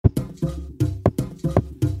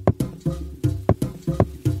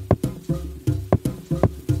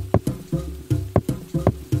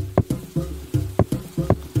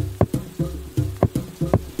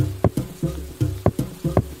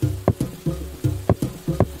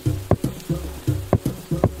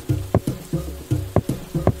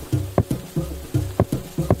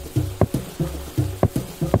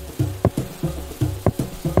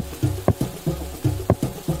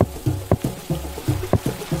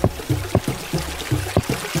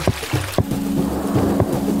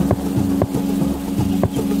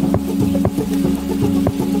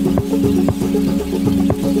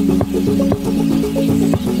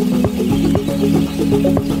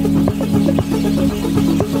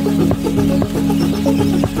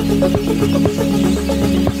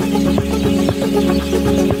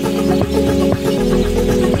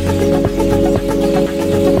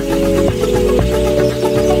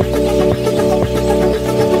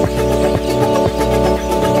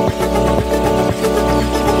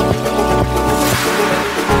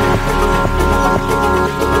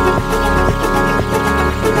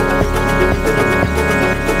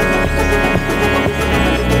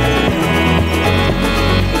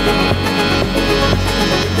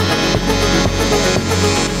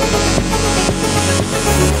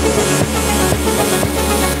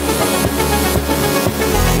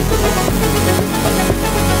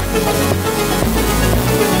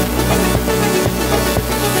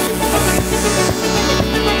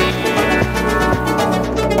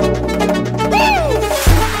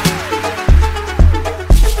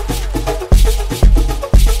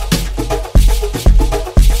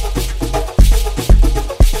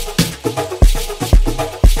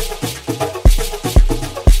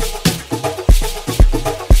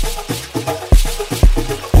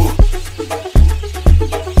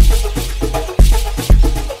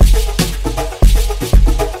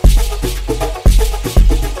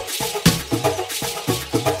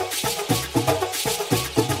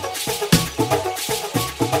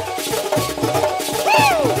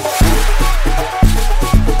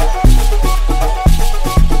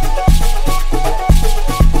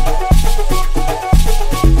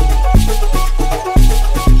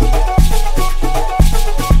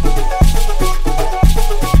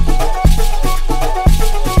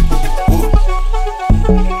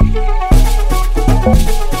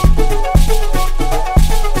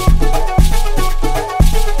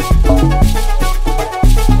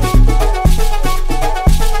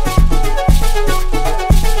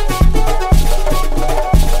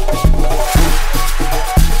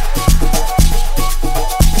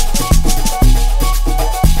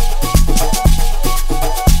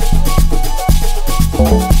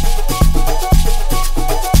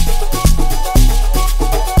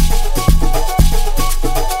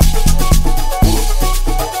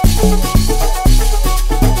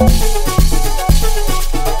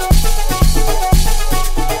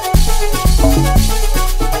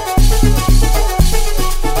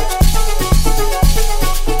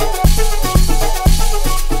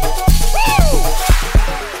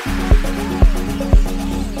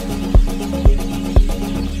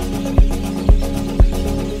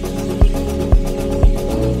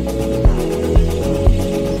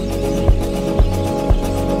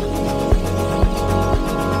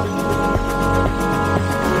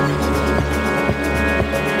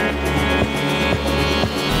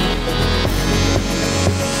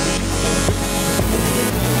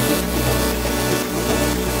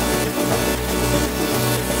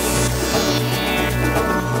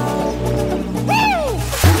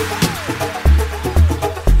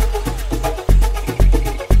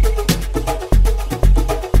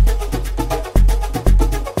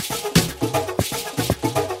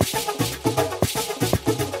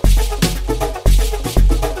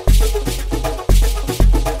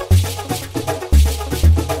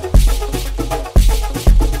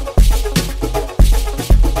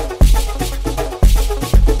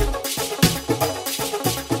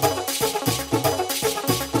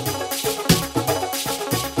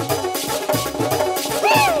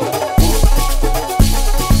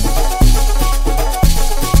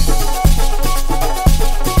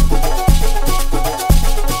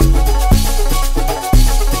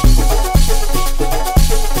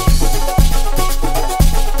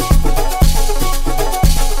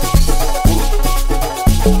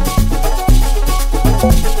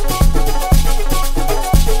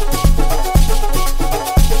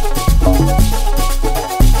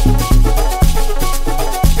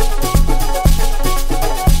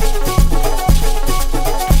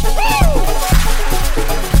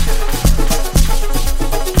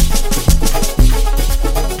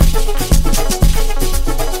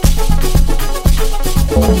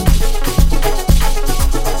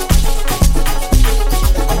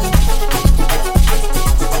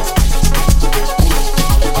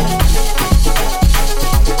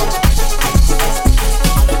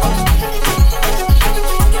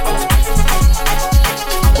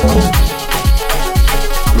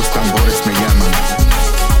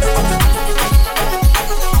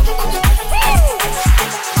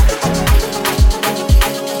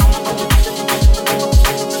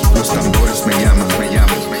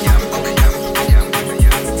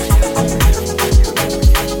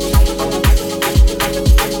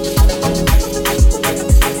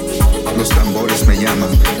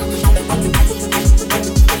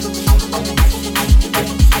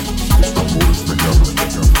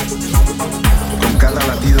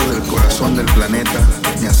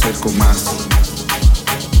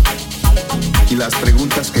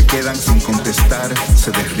protestar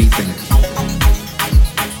se derriten.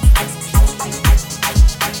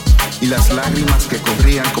 Y las lágrimas que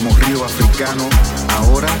corrían como río africano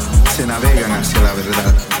ahora se navegan hacia la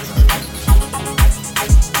verdad.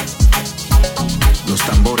 Los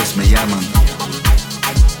tambores me llaman.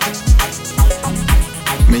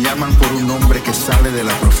 Me llaman por un nombre que sale de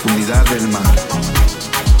la profundidad del mar.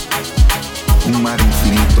 Un mar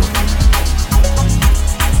infinito.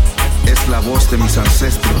 Es la voz de mis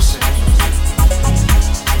ancestros.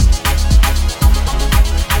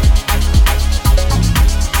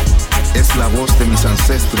 Es la voz de mis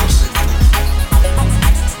ancestros.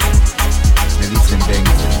 Me dicen ven.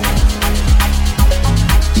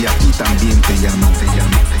 Y a ti también te llaman, te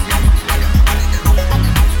llaman, te llaman, te llaman.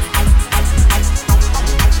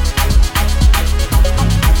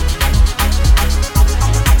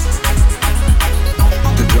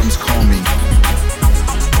 The drums call me.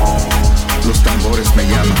 Los tambores me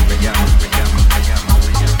llaman, me llaman, me llaman, me llaman,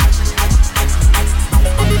 me llaman.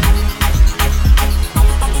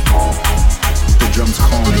 The drums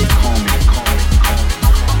call me, call me, call me,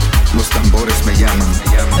 call me. Los tambores me llaman, me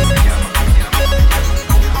llaman, me llaman, me llaman.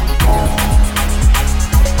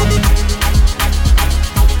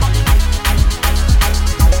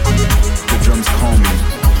 The drums call me.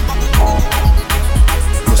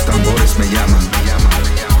 Los tambores me llaman, me llaman,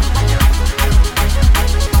 me llaman, me llaman.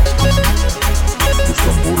 Los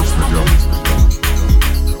tambores me llaman.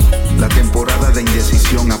 La temporada de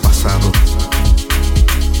indecisión ha pasado.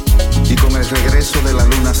 Y con el regreso de la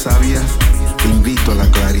luna sabia, te invito a la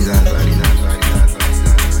claridad.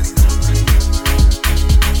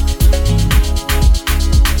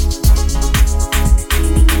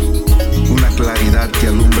 Una claridad que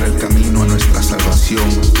alumbra el camino a nuestra salvación.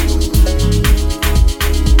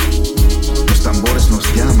 Los tambores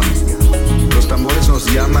nos llaman. Los tambores nos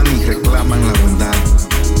llaman y reclaman la bondad.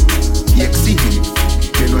 Y exigen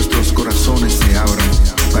que nuestros corazones se abran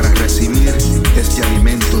para recibir este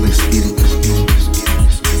alimento de espíritu.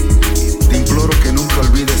 Te imploro que nunca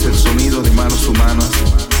olvides el sonido de manos humanas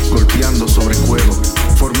golpeando sobre cuero,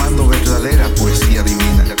 formando verdadera poesía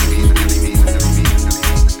divina.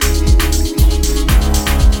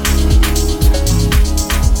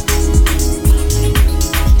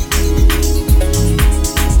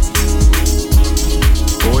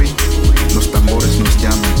 Hoy los tambores nos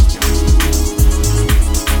llaman.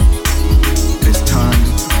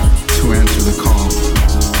 To answer the call.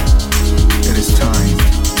 It is time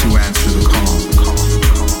to answer the call.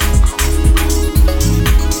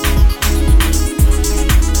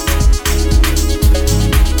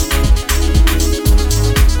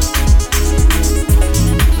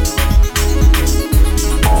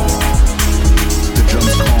 The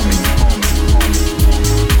drums call me.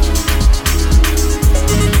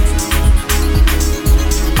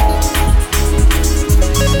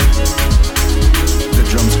 The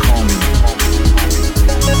drums call me.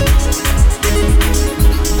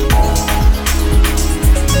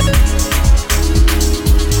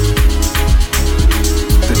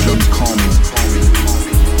 The drums call me. Call me.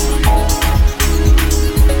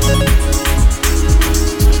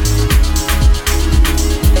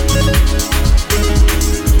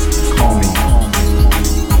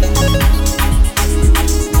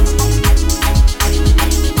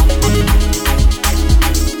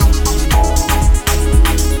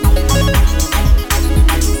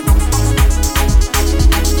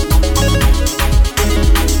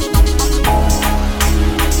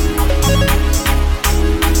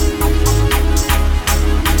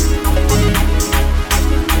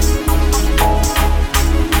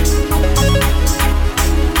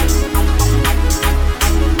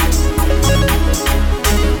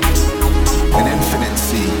 An infinite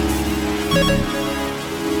sea.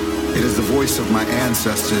 It is the voice of my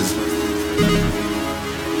ancestors.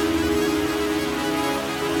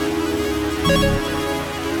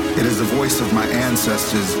 It is the voice of my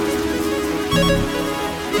ancestors.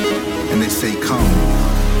 And they say, come.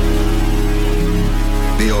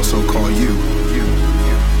 They also call you.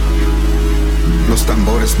 Los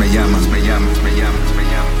tambores me llaman, me llaman, me llaman, me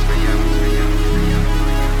llaman, me llaman, me llaman, me llaman.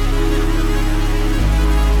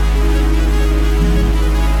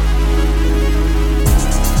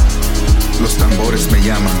 Los tambores me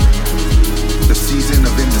llaman. The season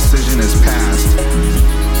of indecision has passed.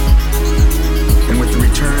 And with the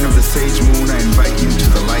return of the sage moon, I invite you to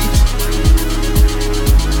the light.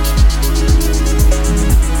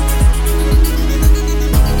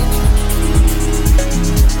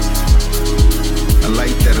 A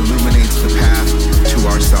light that illuminates the path to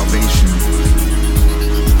our salvation.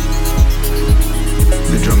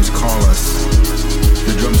 The drums call us.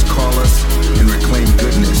 The drums call us and reclaim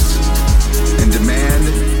goodness.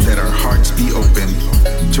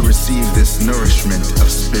 this nourishment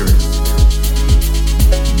of spirit.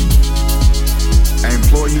 I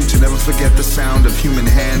implore you to never forget the sound of human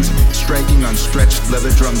hands striking on stretched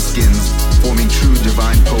leather drum skins, forming true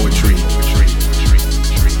divine poetry.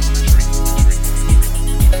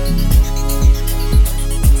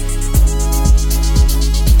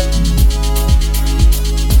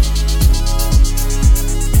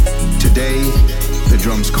 Today, the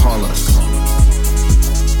drums call us.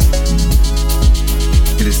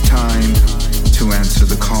 It is time to answer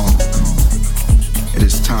the call. It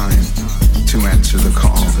is time to answer the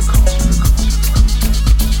call.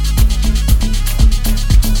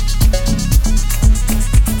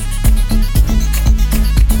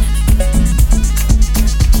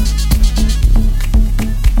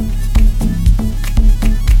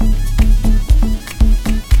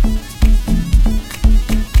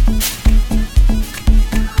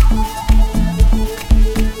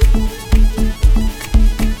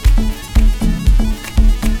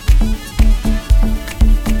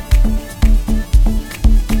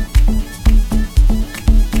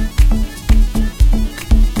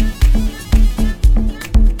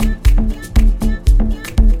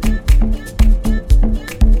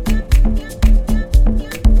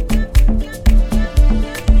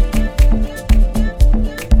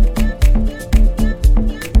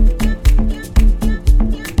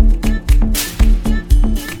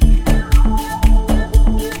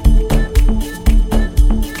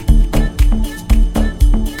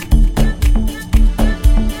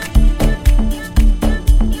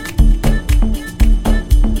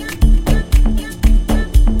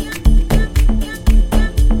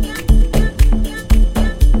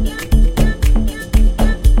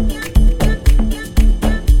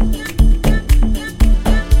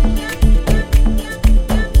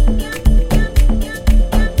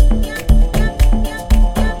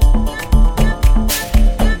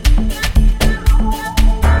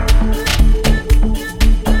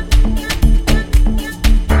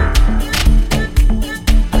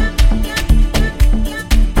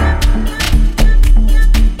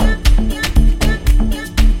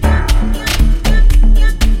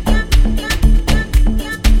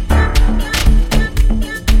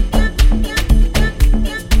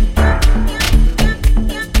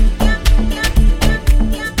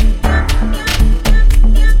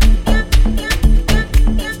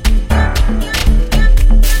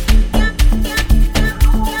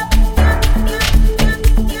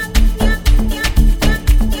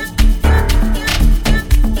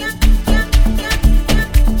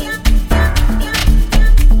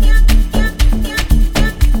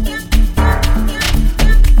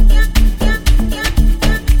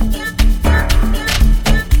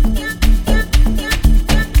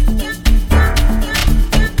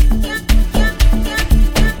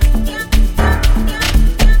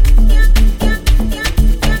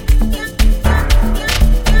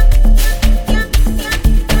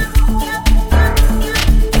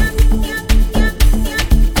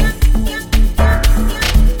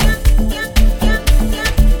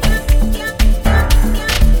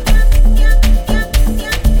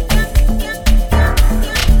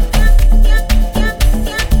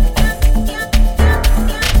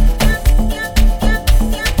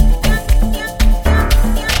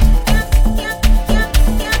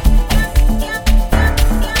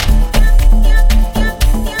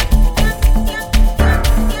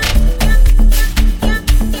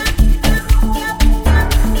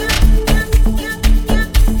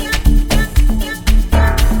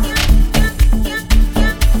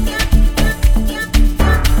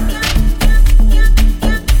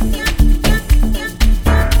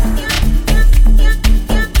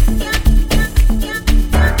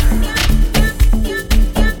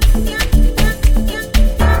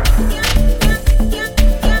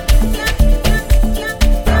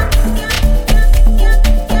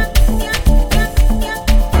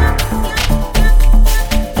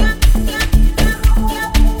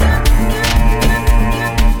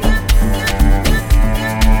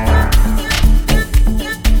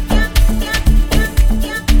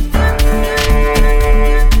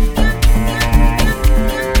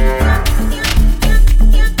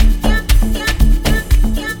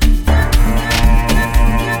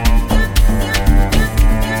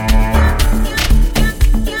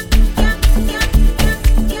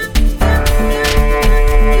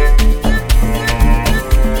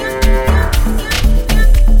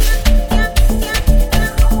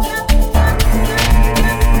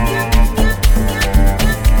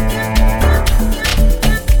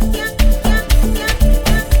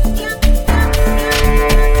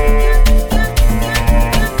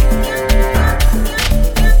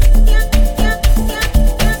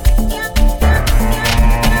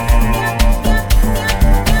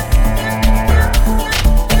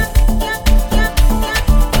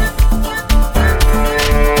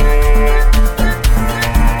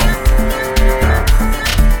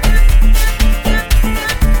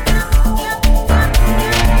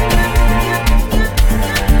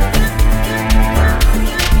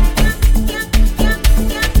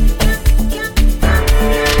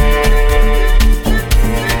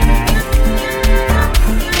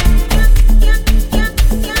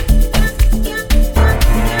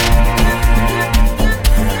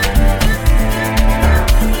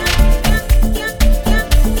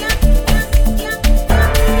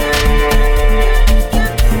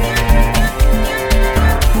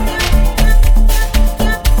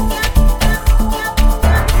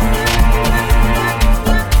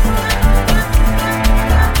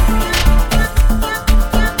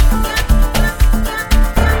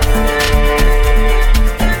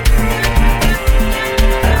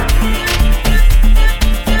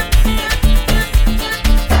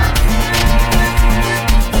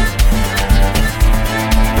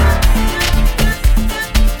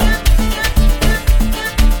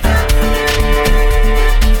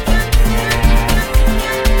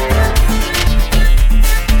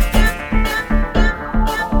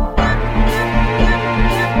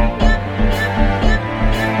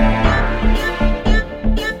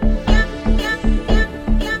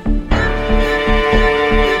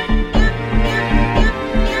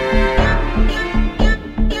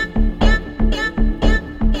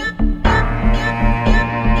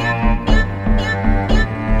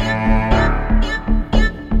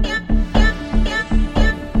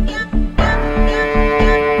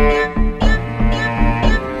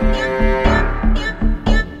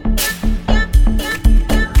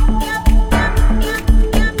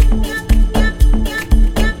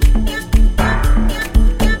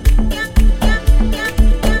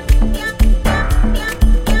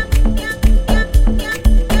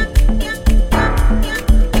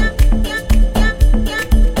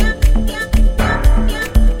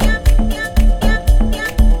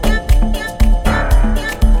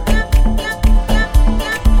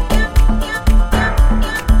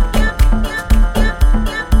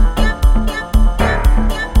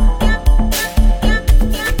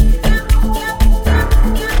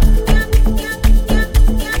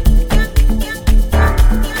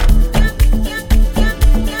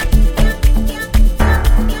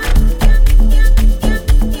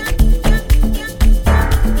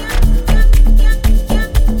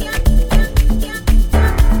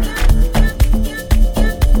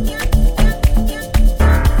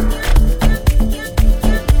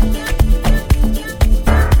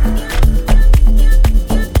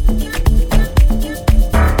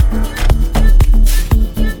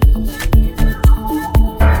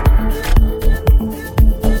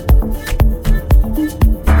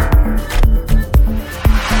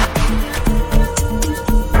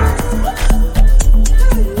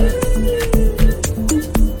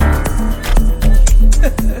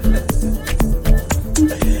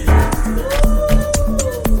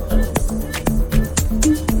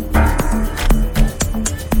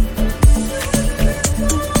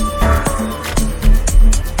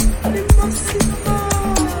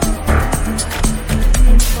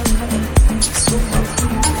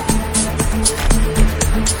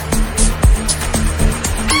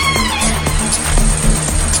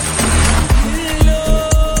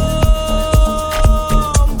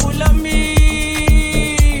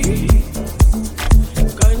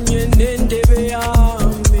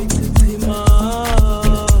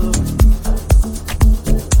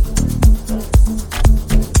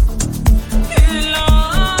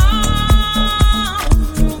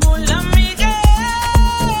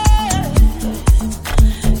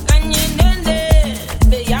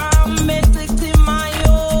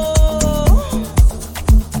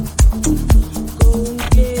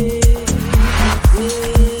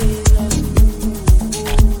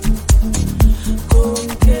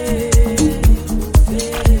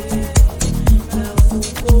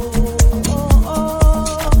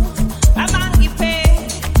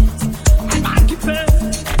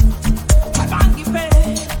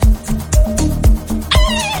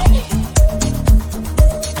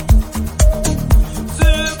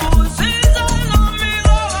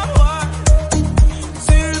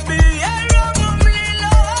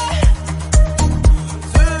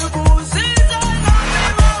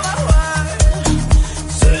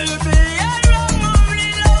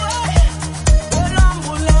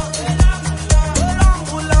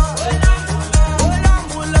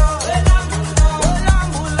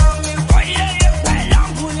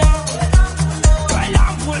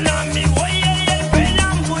 Follow me.